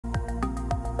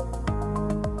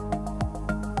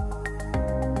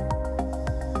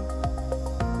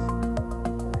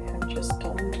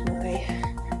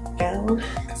on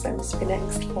because I must be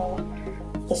next for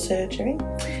the surgery.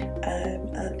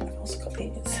 And I've also got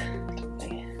these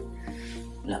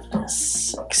lovely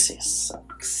sexy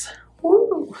socks.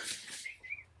 Woo!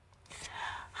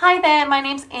 Hi there, my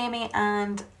name's Amy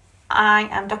and I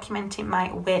am documenting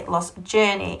my weight loss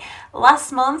journey.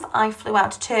 Last month I flew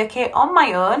out to Turkey on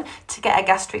my own to get a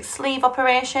gastric sleeve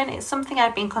operation. It's something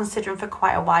I've been considering for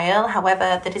quite a while.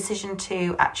 However, the decision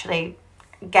to actually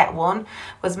get one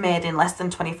was made in less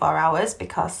than 24 hours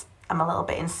because I'm a little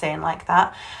bit insane like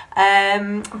that.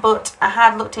 But I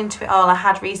had looked into it all, I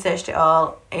had researched it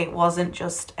all. It wasn't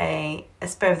just a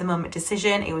spur of the moment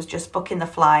decision. It was just booking the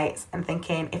flights and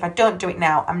thinking, if I don't do it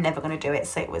now, I'm never going to do it.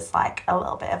 So it was like a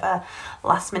little bit of a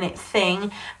last minute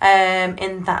thing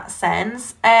in that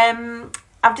sense.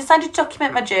 I've decided to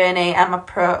document my journey and my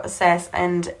process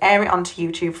and air it onto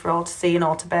YouTube for all to see and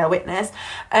all to bear witness,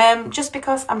 just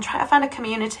because I'm trying to find a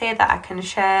community that I can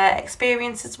share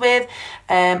experiences with.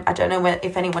 I don't know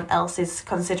if anyone else is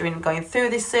considering going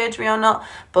through this surgery or not,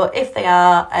 but if they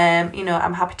are, you know,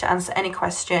 I'm happy to answer any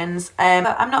questions.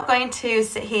 But I'm not going to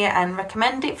sit here and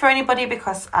recommend it for anybody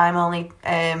because I'm only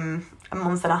a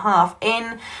month and a half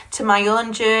in to my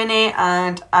own journey,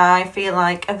 and I feel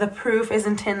like the proof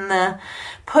isn't in the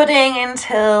pudding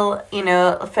until, you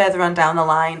know, further on down the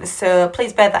line. So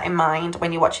please bear that in mind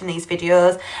when you're watching these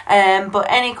videos. But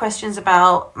any questions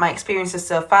about my experiences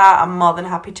so far, I'm more than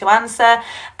happy to answer.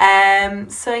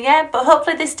 So yeah, but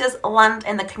hopefully this does land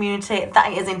in the community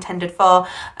that it is intended for.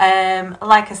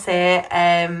 Like I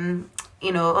say,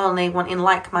 you know, only wanting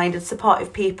like-minded,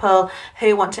 supportive people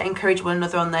who want to encourage one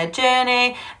another on their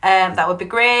journey. That would be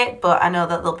great, but I know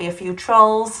that there'll be a few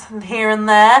trolls here and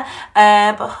there.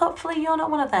 But hopefully you're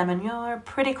not one of them and you're a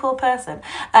pretty cool person.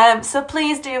 So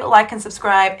please do like and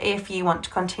subscribe if you want to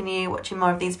continue watching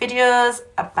more of these videos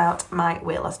about my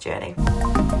weight loss journey.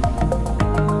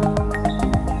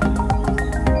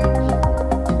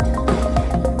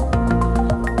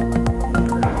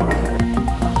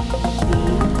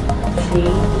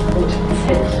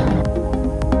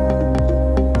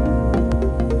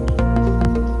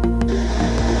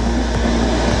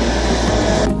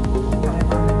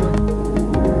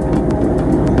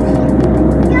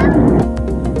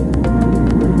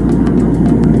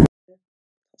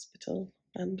 Hospital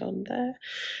and on there.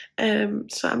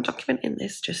 So I'm documenting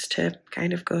this just to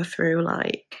kind of go through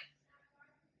like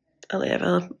a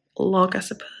little log, I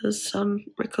suppose, on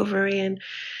recovery and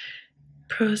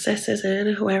processes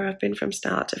and where I've been from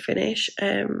start to finish.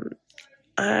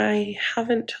 I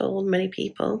haven't told many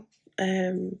people,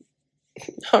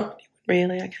 not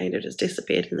really. I kind of just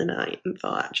disappeared in the night and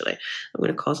thought, actually, I'm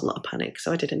going to cause a lot of panic.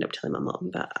 So I did end up telling my mum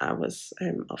that I was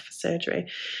off for surgery.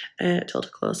 Told a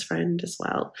close friend as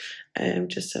well,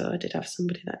 just so I did have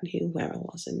somebody that knew where I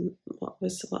was and what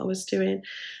I was doing.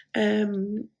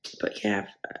 But yeah,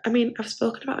 I mean, I've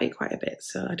spoken about it quite a bit,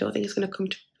 so I don't think it's going to come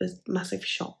to a massive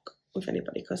shock with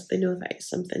anybody because they know that it's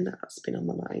something that's been on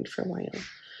my mind for a while.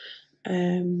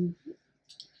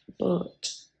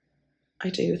 But I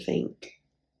do think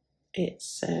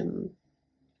it's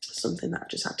something that I've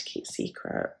just had to keep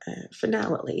secret for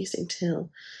now, at least, until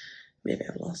maybe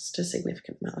I've lost a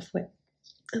significant amount of weight,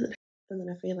 and then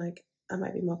I feel like I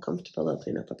might be more comfortable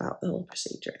opening up about the whole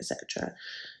procedure, etc.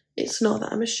 It's not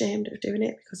that I'm ashamed of doing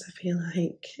it because I feel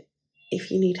like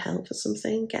if you need help with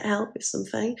something, get help with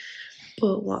something.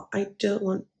 But what I don't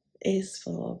want is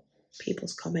for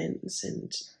people's comments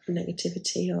and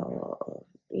negativity or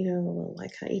you know, well, why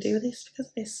can't you do this because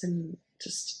of this, and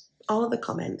just all of the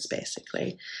comments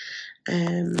basically.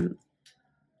 I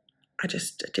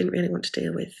didn't really want to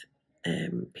deal with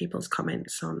people's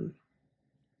comments on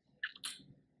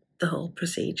the whole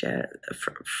procedure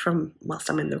from whilst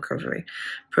I'm in the recovery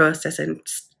process and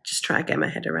just try to get my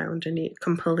head around a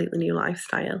completely new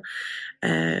lifestyle.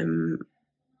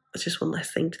 It's just one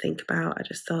less thing to think about. I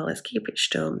just thought, let's keep it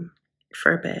stum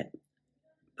for a bit,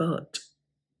 but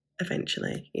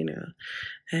eventually, you know,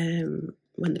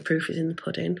 when the proof is in the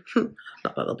pudding, not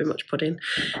that there'll be much pudding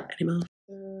anymore.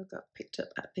 Got picked up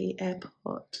at the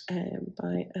airport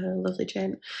by a lovely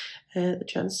gent. The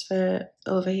transfer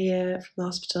over here from the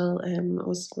hospital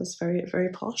was very, very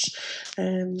posh.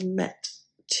 Met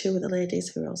two of the ladies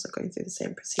who are also going through the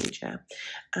same procedure,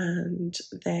 and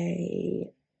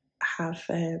they have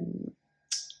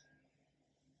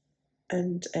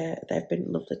they've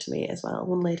been lovely to me as well.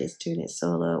 One lady's doing it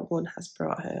solo, one has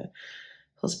brought her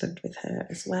husband with her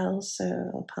as well,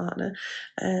 so a partner.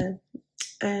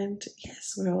 And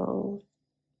yes, we're all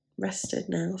rested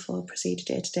now for procedure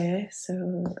day today.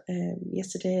 So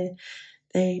yesterday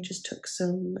they just took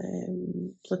some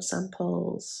blood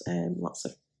samples, lots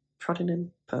of prodding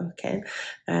and poking.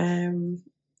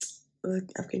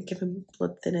 I've been given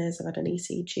blood thinners, I've had an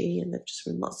ECG, and they've just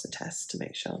run lots of tests to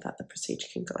make sure that the procedure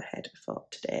can go ahead before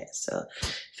today. So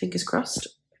fingers crossed,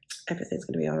 everything's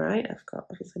going to be all right. I've got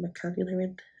obviously my cannula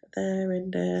in there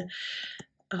and a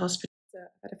hospital. So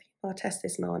I've had a few more tests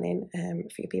this morning, a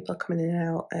few people coming in and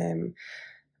out.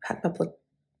 Had my blood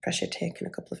pressure taken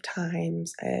a couple of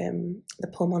times. The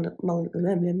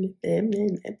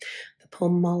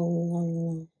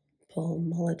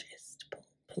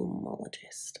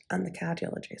pulmonologist and the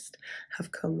cardiologist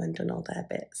have come and done all their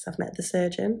bits. I've met the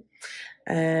surgeon,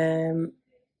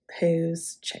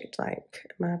 who's checked like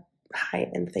my height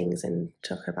and things and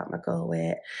talk about my goal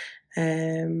weight.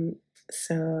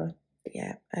 So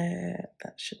yeah,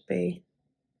 that should be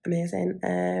amazing.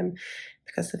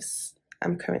 Because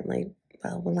I'm currently,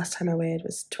 well, the last time I weighed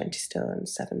was 20 stone,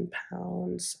 7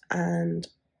 pounds, and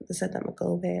they said that my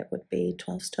goal weight would be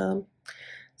 12 stone.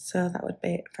 So that would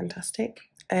be fantastic.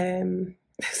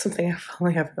 Something I've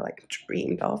only ever like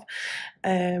dreamed of.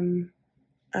 And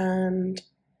I've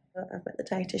met the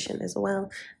dietitian as well.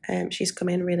 She's come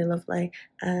in really lovely,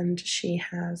 and she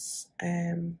has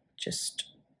just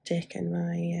taken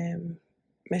my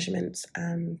measurements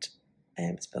and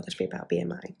spoken to me about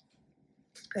BMI.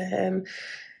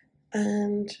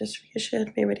 And just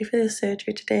reassured me ready for the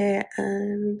surgery today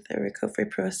and the recovery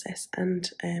process, and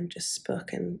just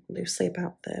spoken loosely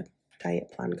about the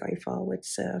diet plan going forward.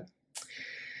 So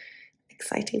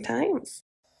exciting times.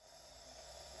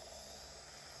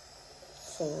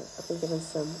 So I've been given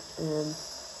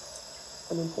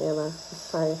an inhaler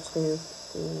prior to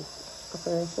the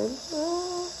operation.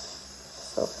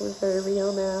 So it was very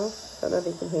real now. Don't know if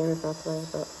you can hear me properly,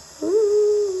 but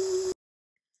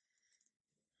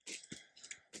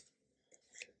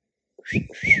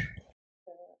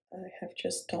I have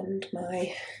just donned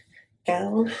my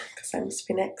gown because I must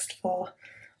be next for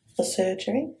the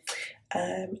surgery,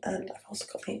 and I've also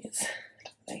got these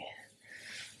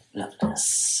lovely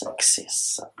sexy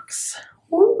socks.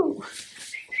 Woo!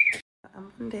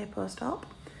 I'm one day post-op.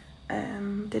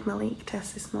 Did my leak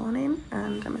test this morning,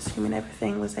 and I'm assuming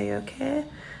everything was a-okay,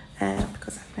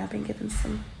 because I've now been given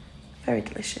some very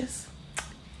delicious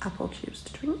apple juice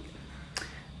to drink.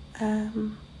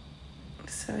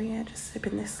 So yeah, just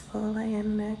sipping this slowly,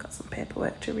 and got some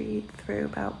paperwork to read through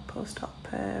about post-op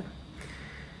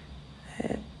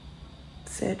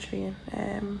surgery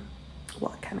and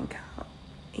what I can and can't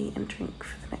eat and drink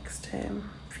for the next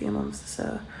few months or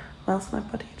so, whilst my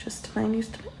body adjusts to my new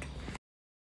stomach.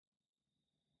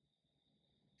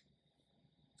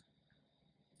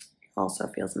 Also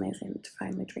feels amazing to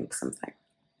finally drink something.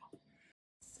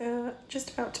 So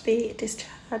just about to be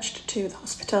discharged to the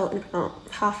hospital in about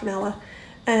half an hour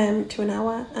to an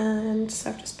hour, and so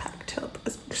I've just packed up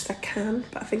as much as I can,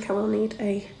 but I think I will need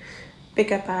a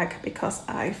bigger bag because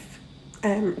I've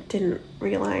didn't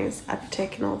realise I'd be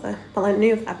taking all the, well, I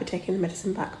knew that I'd be taking the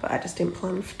medicine back, but I just didn't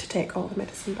plan to take all the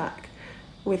medicine back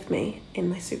with me in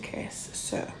my suitcase.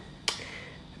 So I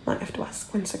might have to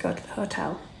ask once I go to the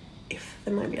hotel if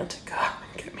they might be able to go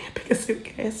and get me a bigger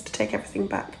suitcase to take everything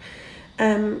back.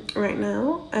 Right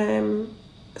now,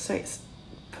 so it's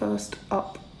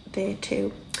post-op day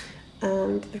 2,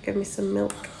 and they've given me some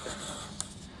milk,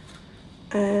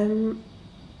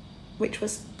 which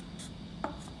was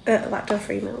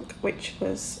lactose-free milk, which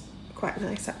was quite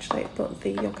nice actually, but the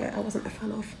yogurt I wasn't a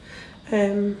fan of.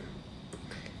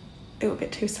 It was a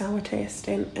bit too sour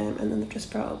tasting, and then they've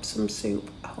just brought up some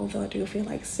soup, although I do feel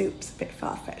like soup's a bit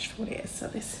far-fetched for what it is. So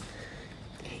this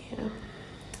here,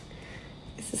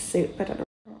 it's a soup, I don't know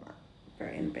what that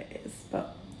brain bit is,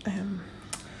 but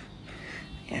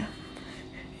yeah,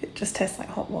 it just tastes like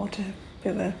hot water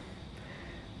with a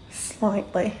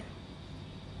slightly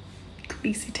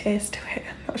greasy taste to it.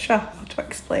 I'm not sure how to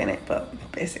explain it, but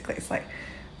basically it's like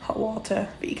hot water,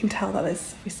 but you can tell that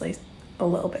there's obviously a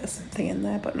little bit of something in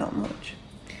there, but not much.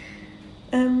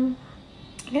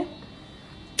 Yeah,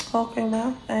 all going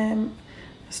well. My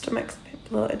stomach's a bit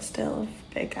bloated still,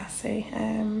 a bit gassy,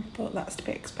 but that's to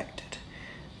be expected.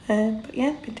 But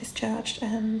yeah, been discharged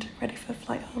and ready for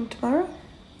flight home tomorrow.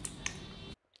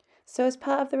 So as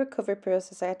part of the recovery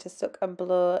process, I had to suck and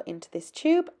blow into this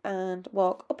tube and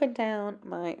walk up and down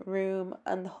my room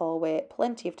and the hallway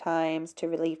plenty of times to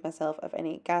relieve myself of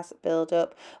any gas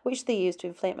build-up, which they used to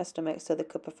inflate my stomach so they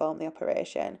could perform the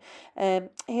operation.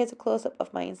 Here's a close-up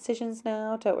of my incisions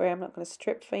now. Don't worry, I'm not going to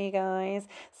strip for you guys.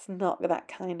 It's not that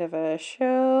kind of a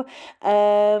show.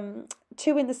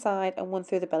 2 in the side and 1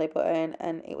 through the belly button,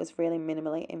 and it was really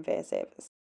minimally invasive.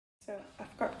 So I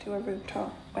forgot to do a room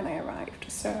tour when I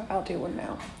arrived, so I'll do one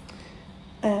now.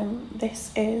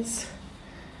 This is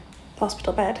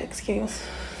hospital bed, excuse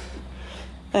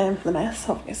the mess,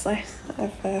 obviously.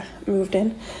 I've moved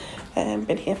in,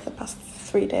 been here for the past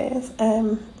 3 days.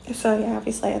 So yeah,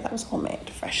 obviously that was all made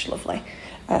fresh, lovely.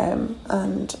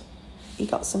 And you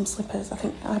got some slippers. I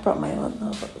think I brought my own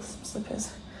though, but there's some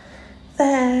slippers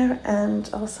there, and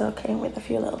also came with a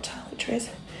few little toiletries,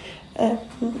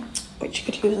 which you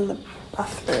could use in the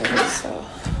bathroom. So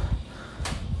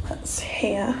that's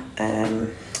here.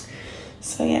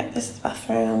 So yeah, this is the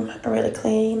bathroom, really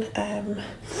clean.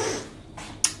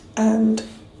 And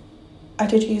I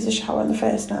did use the shower on the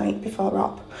first night before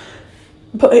Rob,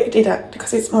 but it did,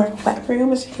 because it's more of a wet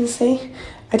room, as you can see,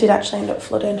 I did actually end up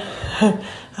flooding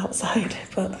outside,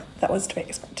 but that was to be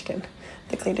expected, and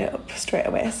they cleaned it up straight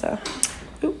away, so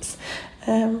oops.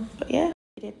 But yeah,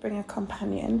 I did bring a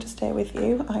companion to stay with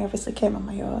you. I obviously came on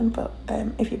my own, but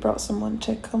if you brought someone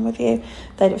to come with you,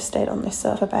 they'd have stayed on this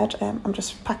sofa bed. I'm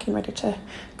just packing ready to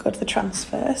go to the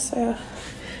transfer, so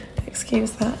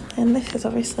excuse that. And this is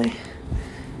obviously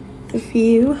the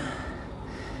view.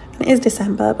 And it is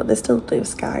December, but there's still blue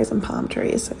skies and palm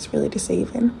trees, so it's really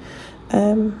deceiving.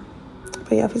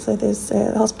 But yeah, obviously there's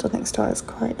the hospital next door is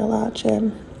quite a large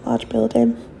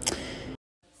building.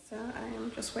 So I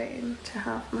am just waiting to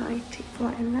have my teeth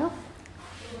whitened now.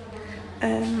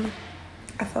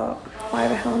 I thought, why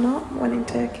the hell not? When in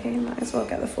Turkey, might as well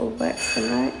get the full works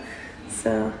done, right?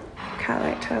 So can't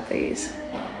wait to have these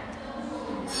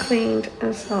cleaned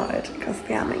and sorted because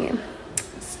they are minging.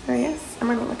 So yes, I'm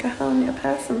gonna look like a whole new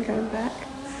person going back.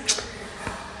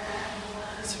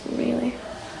 It's really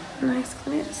nice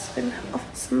clinic. It's been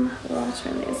offered some water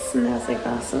in these snazzy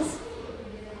glasses.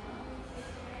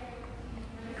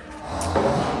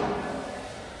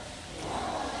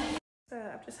 So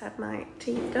I've just had my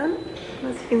teeth done.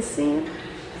 As you can see,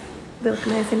 they look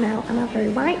amazing now and are very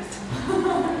white.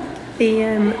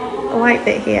 The white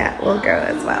bit here will go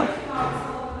as well.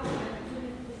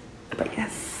 But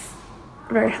yes,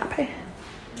 very happy.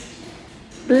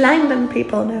 Blinding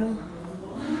people now.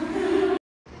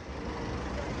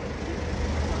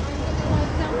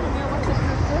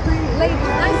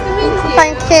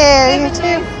 Thank you. You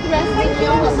too. Thank you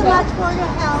so much for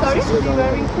your help. Sorry, you're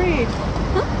wearing creed.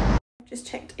 Just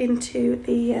checked into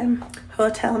the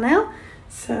hotel now,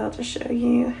 so I'll just show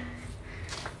you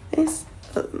this.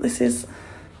 This is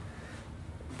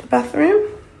the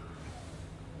bathroom,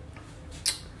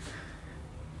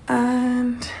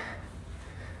 and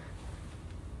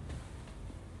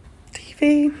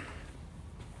TV,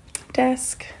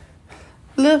 desk,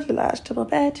 lovely large double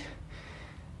bed,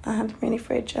 and mini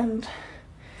fridge and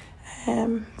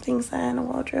things there, and a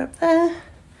wardrobe there.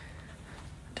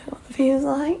 Don't know what the view's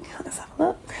like. Let's have a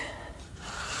look.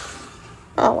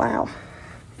 Oh wow.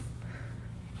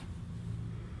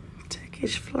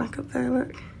 Turkish flag up there,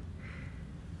 look.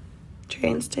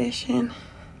 Train station.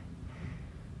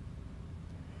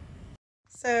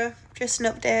 So, just an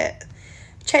update.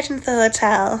 Checked into the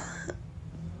hotel.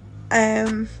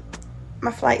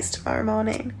 My flight's tomorrow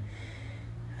morning.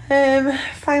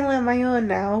 Finally on my own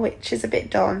now, which is a bit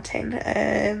daunting,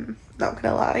 not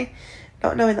gonna lie.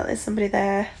 Not knowing that there's somebody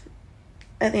there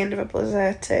at the end of a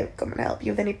buzzer to come and help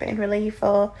you with any pain relief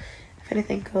or if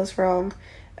anything goes wrong.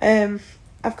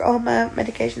 I've got all my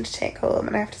medication to take home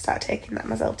and I have to start taking that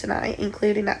myself tonight,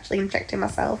 including actually injecting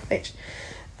myself, which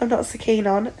I'm not so keen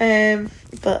on.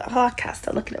 But I can't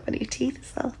stop looking at my new teeth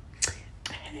as well.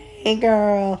 Hey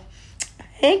girl.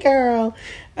 Hey girl.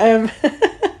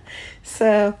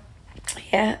 So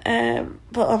yeah,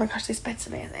 but oh my gosh, this bed's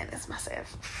amazing. It's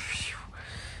massive.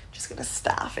 Just gonna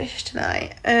starfish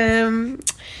tonight.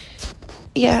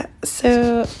 Yeah,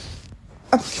 so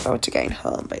I'm looking forward to getting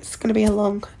home, but it's gonna be a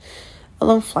long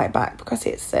flight back because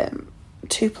it's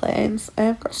 2 planes.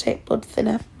 I've got to take blood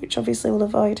thinner, which obviously will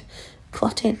avoid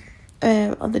clotting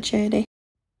on the journey.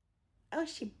 Oh,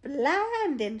 she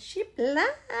blinding.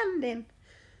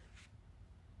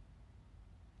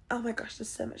 Oh my gosh, this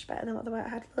is so much better than what the way I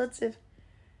had. Loads of,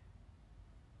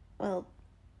 well,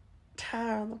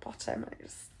 tar on the bottom. It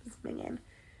just was minging.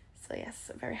 So yes,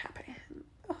 I'm very happy.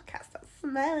 Oh, I can't stop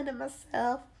smiling at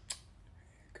myself.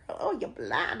 Girl, oh, you're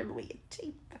blinding with your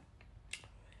teeth.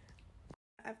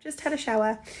 I've just had a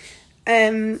shower.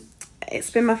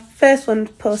 It's been my first one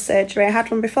post-surgery. I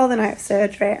had one before the night of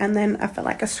surgery, and then I felt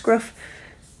like a scruff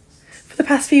for the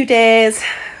past few days,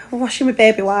 washing with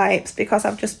baby wipes, because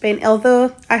I've just been,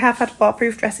 although I have had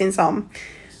waterproof dressings on,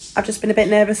 I've just been a bit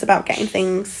nervous about getting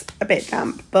things a bit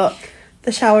damp. But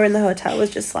the shower in the hotel was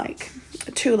just like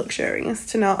too luxurious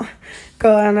to not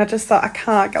go, and I just thought I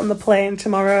can't get on the plane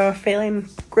tomorrow feeling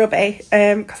grubby,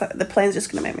 because the plane's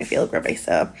just going to make me feel grubby.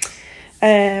 So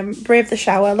braved the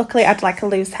shower. Luckily I had like a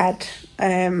loose head,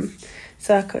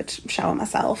 so I could shower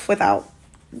myself without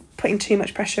putting too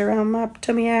much pressure around my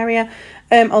tummy area,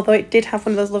 although it did have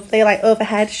one of those lovely like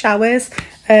overhead showers,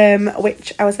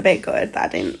 which I was a bit good that I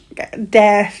didn't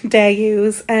dare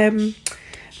use,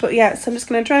 but yeah, so I'm just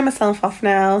going to dry myself off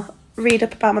now, read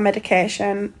up about my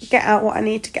medication, get out what I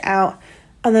need to get out,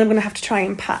 and then I'm going to have to try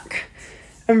and pack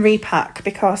and repack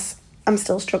because I'm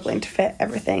still struggling to fit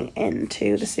everything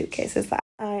into the suitcases. That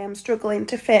I am struggling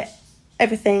to fit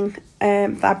everything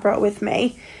that I brought with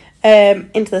me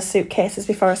into the suitcases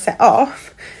before I set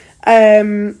off,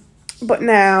 but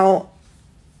now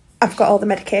I've got all the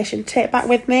medication to take back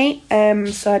with me,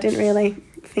 so I didn't really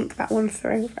think that one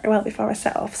through very well before I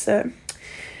set off. So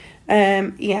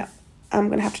yeah, I'm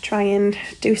gonna have to try and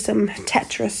do some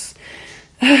Tetris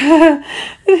do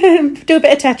a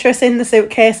bit of Tetris in the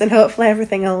suitcase, and hopefully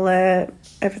everything will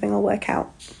work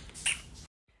out.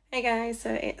 Hey guys,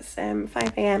 so it's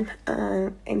 5 AM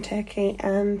in Turkey,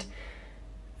 and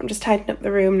I'm just tidying up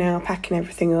the room now, packing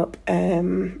everything up,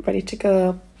 ready to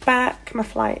go back. My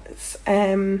flight's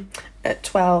at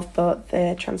 12, but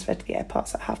the transfer to the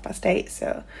airport's at 8:30,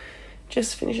 so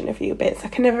just finishing a few bits. I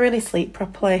can never really sleep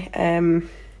properly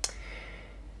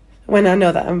when I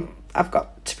know that I've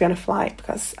got to be on a flight,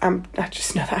 because I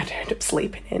just know that I'd end up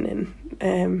sleeping in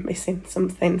and missing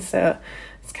something, so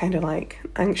it's kind of like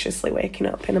anxiously waking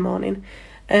up in the morning.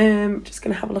 Just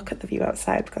going to have a look at the view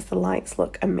outside because the lights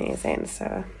look amazing,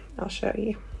 so I'll show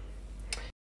you.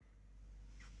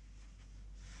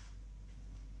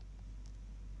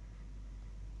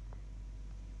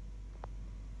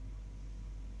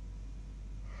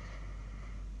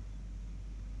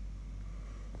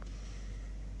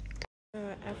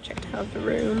 I've checked out the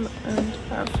room, and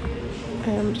I've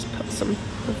just put some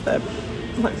of the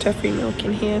lactose-free milk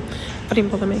in here. I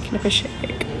didn't bother making up a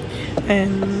shake,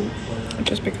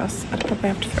 just because I'd probably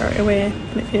have to throw it away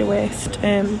and it'd be a waste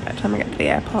by the time I get to the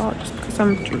airport, just because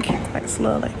I'm drinking quite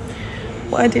slowly.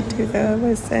 What I did do though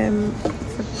was for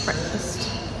breakfast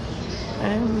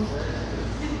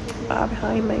bar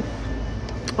behind me.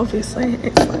 Obviously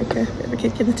it's like a bit of a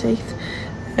kick in the teeth.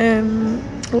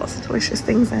 Lots of delicious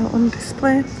things out on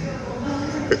display,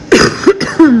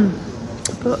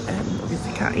 but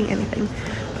obviously can't eat anything.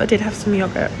 But I did have some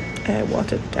yoghurt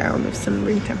watered down with some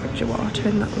room temperature water,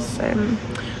 and that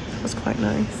was quite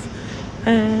nice.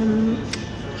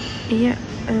 Yeah,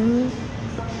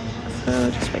 so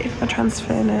just waiting for my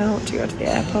transfer now to go to the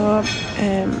airport.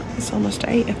 It's almost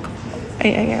 8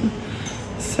 AM,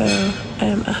 so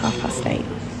at 8:30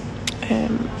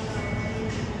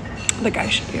 the guy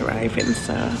should be arriving,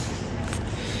 so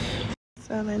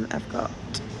then I've got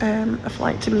a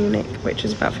flight to Munich, which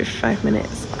is about 55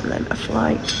 minutes, and then a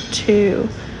flight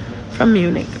from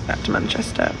Munich back to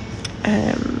Manchester,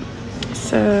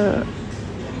 so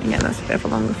yeah, that's a bit of a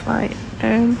longer flight.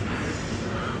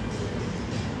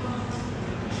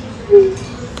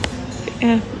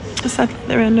 Yeah, sadly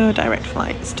there are no direct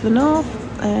flights to the north,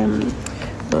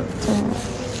 but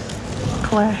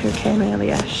Claire, who came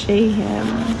earlier, she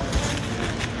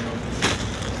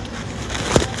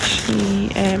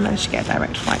managed to get a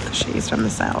direct flight because she's from the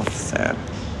south, so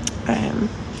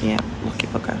yeah, lucky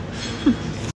bugger.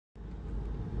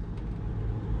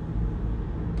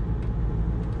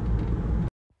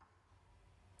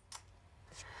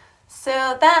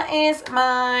 So that is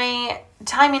my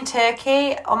time in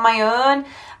Turkey on my own.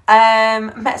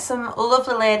 Met some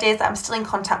lovely ladies that I'm still in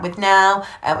contact with now.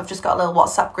 I've just got a little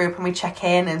WhatsApp group, and we check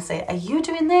in and say, are you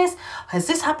doing this? Has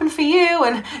this happened for you?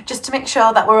 And just to make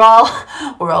sure that we're all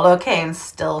okay and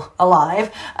still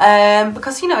alive.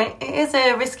 Because, you know, it is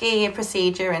a risky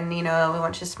procedure, and, you know, we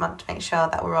want to make sure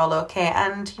that we're all okay,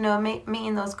 and, you know,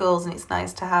 meeting those goals. And it's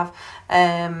nice to have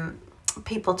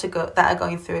people that are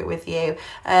going through it with you.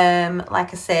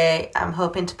 Like I say, I'm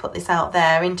hoping to put this out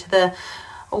there into the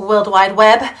World Wide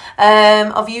Web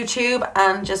of YouTube,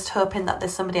 and just hoping that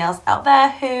there's somebody else out there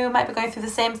who might be going through the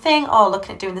same thing or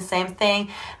looking at doing the same thing.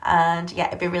 And yeah,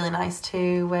 it'd be really nice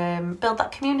to build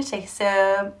that community.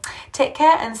 So take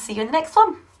care and see you in the next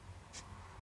one.